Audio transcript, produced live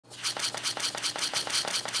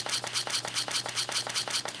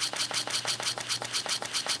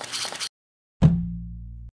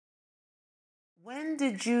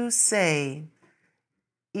did you say,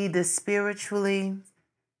 either spiritually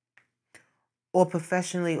or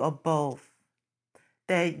professionally or both,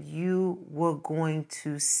 that you were going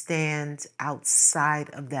to stand outside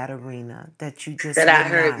of that arena, that you just That would I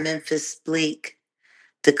heard not? Memphis Bleak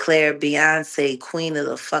declare Beyonce queen of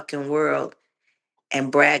the fucking world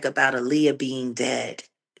and brag about Aaliyah being dead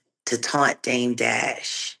to taunt Dame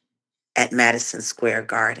Dash at Madison Square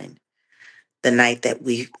Garden the night that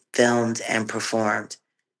we filmed and performed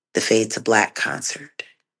the Fade to Black concert.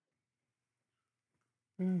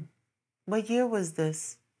 What year was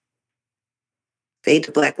this? Fade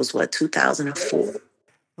to Black was what, 2004?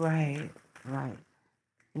 Right, right.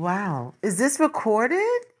 Wow. Is this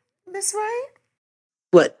recorded, Miss Wright?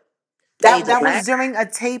 What? Fade to That was Black? during a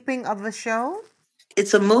taping of a show?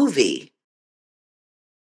 It's a movie.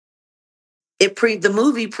 The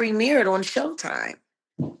movie premiered on Showtime.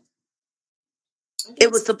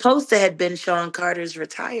 It was supposed to have been Sean Carter's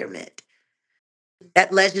retirement.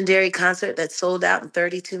 That legendary concert that sold out in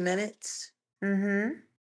 32 minutes. Mm-hmm.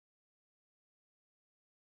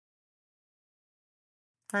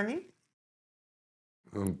 Honey?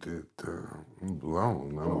 I'm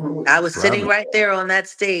blown. I'm I was sitting flabbergasted. right there on that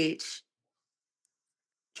stage,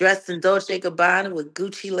 dressed in Dolce Gabbana with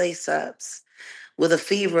Gucci lace ups, with a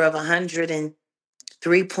fever of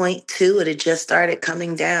 103.2. It had just started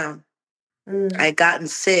coming down. I had gotten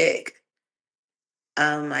sick.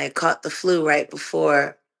 I had caught the flu right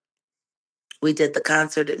before we did the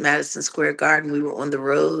concert at Madison Square Garden. We were on the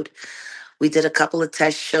road. We did a couple of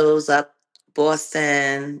test shows up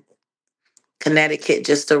Boston, Connecticut,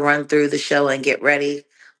 just to run through the show and get ready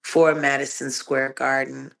for Madison Square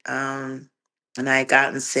Garden. And I had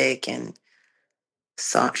gotten sick, and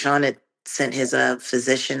Sean had sent his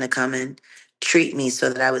physician to come and treat me so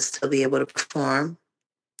that I would still be able to perform.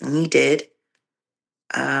 And he did.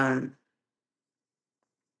 I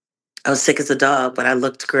was sick as a dog, but I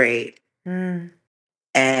looked great. Mm.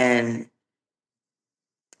 And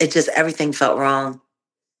it just, everything felt wrong.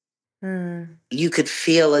 You could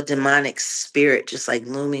feel a demonic spirit just like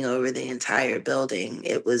looming over the entire building.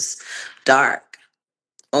 It was dark.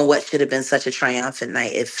 On what should have been such a triumphant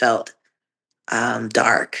night, it felt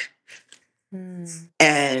dark.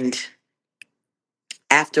 And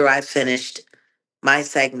after I finished my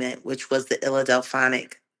segment, which was the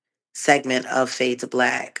Philadelphonic segment of Fade to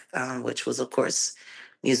Black, which was, of course,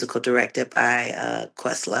 musical directed by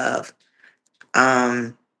Questlove.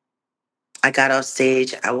 I got off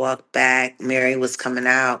stage. I walked back. Mary was coming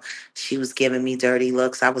out. She was giving me dirty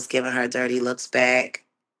looks. I was giving her dirty looks back.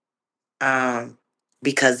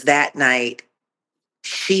 Because that night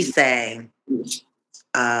she sang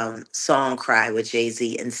Song Cry with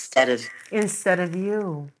Jay-Z instead of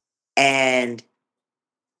you. And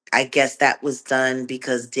I guess that was done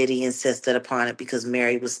because Diddy insisted upon it because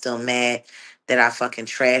Mary was still mad that I fucking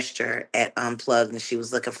trashed her at Unplugged and she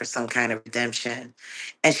was looking for some kind of redemption.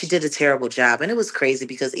 And she did a terrible job. And it was crazy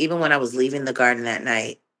because even when I was leaving the garden that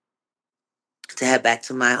night to head back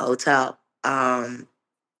to my hotel in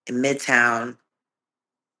Midtown,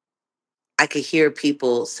 I could hear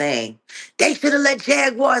people saying, they should have let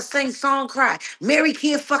Jaguar sing Song Cry. Mary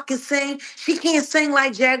can't fucking sing. She can't sing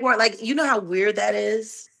like Jaguar. Like, you know how weird that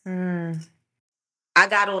is? I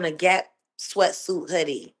got on a Gap sweatsuit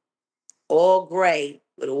hoodie, all gray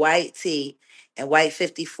with a white tee and white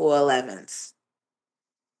 5411s.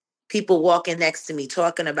 People walking next to me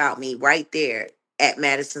talking about me right there at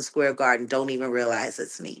Madison Square Garden don't even realize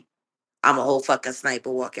it's me. I'm a whole fucking sniper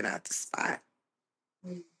walking out the spot.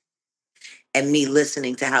 And me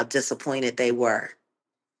listening to how disappointed they were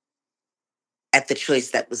at the choice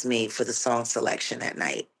that was made for the song selection that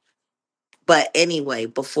night. But anyway,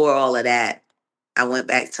 before all of that, I went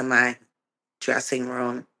back to my dressing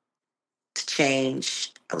room to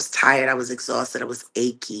change. I was tired. I was exhausted. I was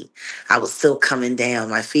achy. I was still coming down.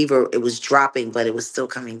 My fever, it was dropping, but it was still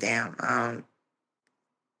coming down.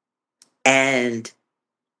 And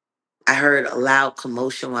I heard a loud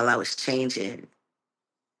commotion while I was changing.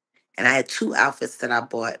 And I had two outfits that I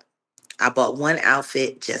bought. I bought one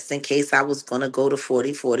outfit just in case I was going to go to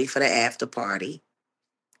 4040 for the after party.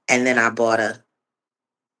 And then I bought a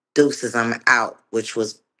Deuces I'm Out, which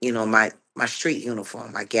was, my street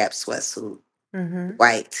uniform, my Gap sweatsuit,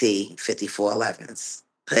 white tee, 5411s,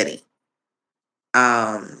 hoodie.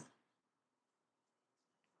 And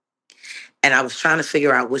I was trying to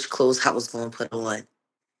figure out which clothes I was going to put on.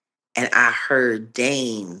 And I heard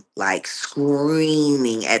Dame like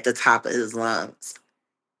screaming at the top of his lungs.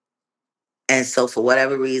 And so for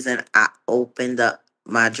whatever reason, I opened up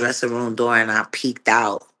my dressing room door and I peeked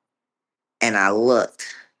out and I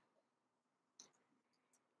looked.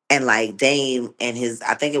 And like Dame and his,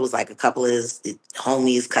 I think it was like a couple of his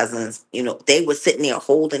homies, cousins, they were sitting there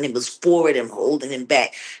holding him, was forward and holding him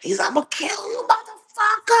back. He's like, I'm gonna kill you,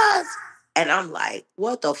 motherfuckers. And I'm like,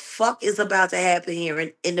 what the fuck is about to happen here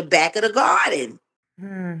in the back of the garden?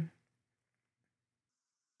 Hmm.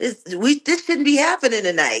 This shouldn't be happening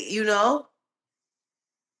tonight,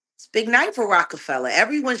 It's a big night for Rocafella.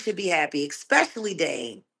 Everyone should be happy, especially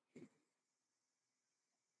Dame.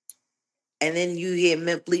 And then you hear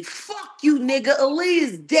Mint Bleak, fuck you, nigga.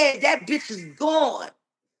 Aaliyah's dead. That bitch is gone.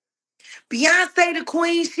 Beyonce the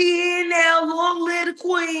queen, she here now. Long live the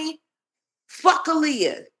queen. Fuck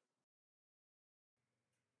Aaliyah.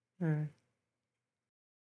 Hmm.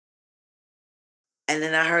 And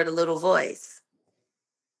then I heard a little voice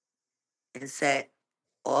and said,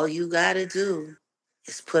 all you gotta do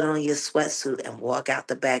is put on your sweatsuit and walk out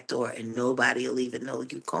the back door and nobody will even know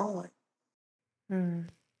you gone. Hmm.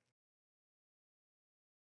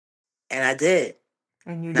 And I did.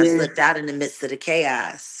 And you I did. slipped out in the midst of the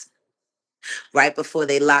chaos. Right before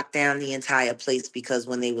they locked down the entire place, because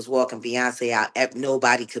when they was walking Beyonce out,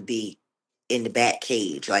 nobody could be in the back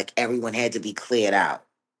cage. Like everyone had to be cleared out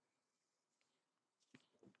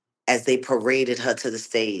as they paraded her to the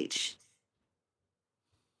stage.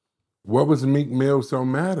 What was Meek Mill so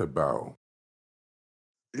mad about?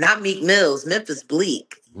 Not Meek Mills, Memphis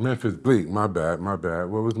Bleak. Memphis Bleak, my bad.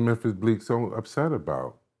 What was Memphis Bleak so upset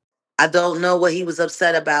about? I don't know what he was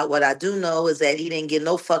upset about. What I do know is that he didn't get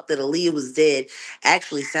no fuck that Aaliyah was dead.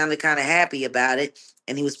 Actually sounded kind of happy about it.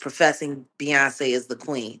 And he was professing Beyonce as the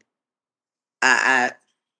queen. I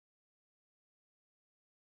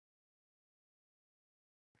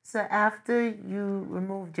So after you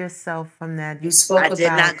removed yourself from that, you I spoke did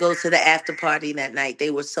about not go to the after party that night.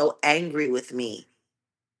 They were so angry with me.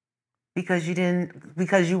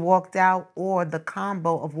 because you walked out, or the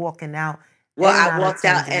combo of walking out Well, and I not walked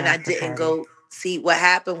out attending and I after didn't party. go see. What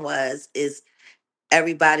happened is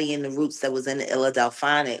everybody in the Roots that was in the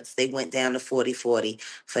Philadelphonics, they went down to 4040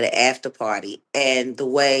 for the after party. And the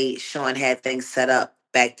way Sean had things set up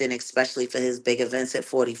back then, especially for his big events at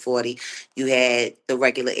 4040, you had the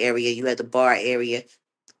regular area, you had the bar area,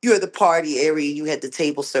 you had the party area, you had the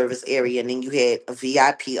table service area, and then you had a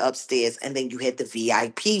VIP upstairs, and then you had the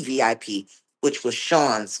VIP, which was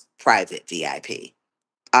Sean's private VIP.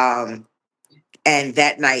 Um, and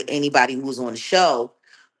that night, anybody who was on the show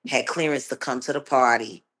had clearance to come to the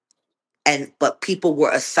party. But people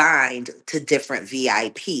were assigned to different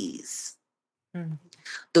VIPs. Hmm.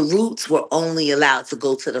 The Roots were only allowed to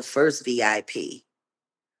go to the first VIP,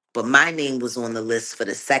 but my name was on the list for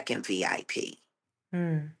the second VIP,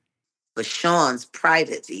 Hmm. for Sean's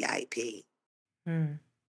private VIP. Hmm.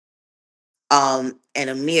 And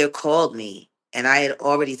Amir called me, and I had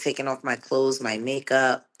already taken off my clothes, my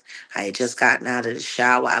makeup. I had just gotten out of the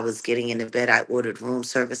shower. I was getting into bed. I ordered room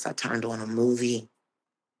service. I turned on a movie.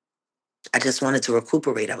 I just wanted to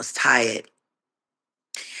recuperate. I was tired.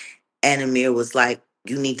 And Amir was like,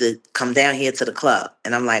 you need to come down here to the club.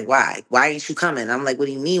 And I'm like, why? Why ain't you coming? I'm like, what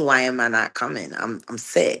do you mean, why am I not coming? I'm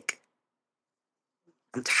sick.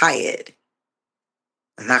 I'm tired.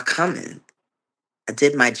 I'm not coming. I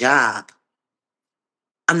did my job.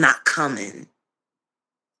 I'm not coming.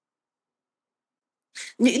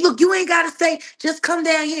 Look, you ain't gotta say, just come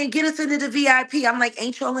down here and get us into the VIP. I'm like,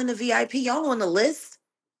 ain't y'all in the VIP? Y'all on the list?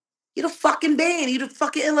 You the fucking band. You the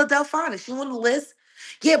fucking Philadelphonics. You on the list?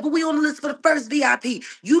 Yeah, but we on the list for the first VIP.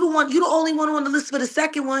 You the only one on the list for the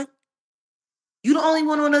second one. You the only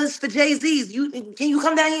one on the list for Jay-Z's. Can you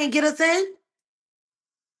come down here and get us in?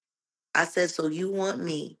 I said, so you want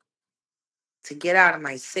me to get out of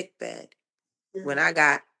my sick bed when I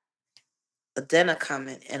got a dinner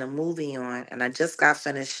coming and a movie on, and I just got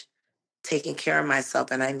finished taking care of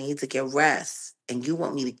myself and I need to get rest. And you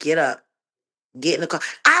want me to get up, get in the car.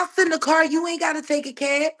 I'll sit in the car. You ain't got to take a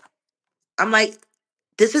cab. I'm like,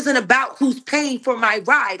 this isn't about who's paying for my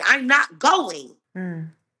ride. I'm not going. Hmm.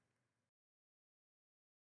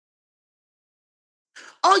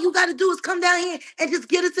 All you got to do is come down here and just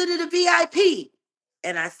get us into the VIP.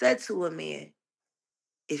 And I said to him, man,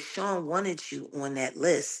 if Sean wanted you on that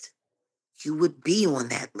list, you would be on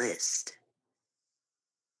that list.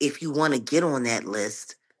 If you want to get on that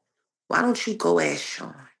list, why don't you go ask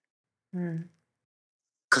Sean? Hmm.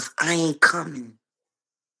 Because I ain't coming.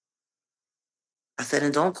 I said,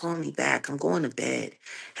 and don't call me back. I'm going to bed.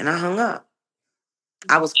 And I hung up.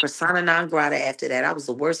 I was persona non grata after that. I was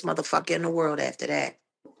the worst motherfucker in the world after that.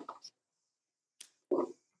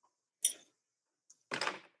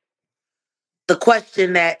 The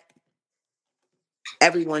question that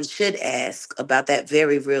everyone should ask about that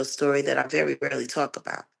very real story that I very rarely talk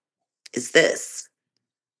about is this.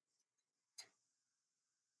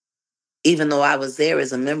 Even though I was there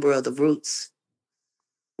as a member of the Roots,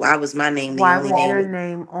 why was my name the Why only was your name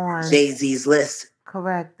name on? Jay-Z's list?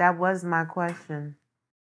 Correct. That was my question.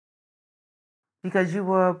 Because you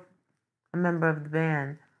were a member of the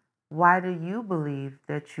band. Why do you believe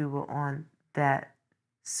that you were on that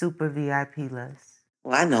super VIP list?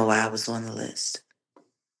 Well, I know why I was on the list.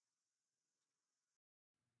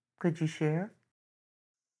 Could you share?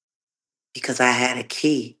 Because I had a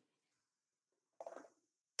key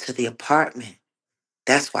to the apartment.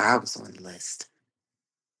 That's why I was on the list.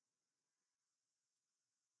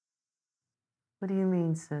 What do you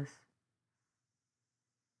mean, sis?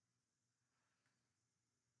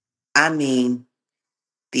 I mean,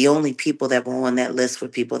 the only people that were on that list were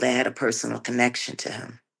people that had a personal connection to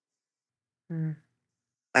him. Mm.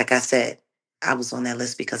 Like I said, I was on that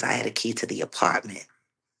list because I had a key to the apartment.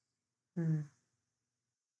 Mm.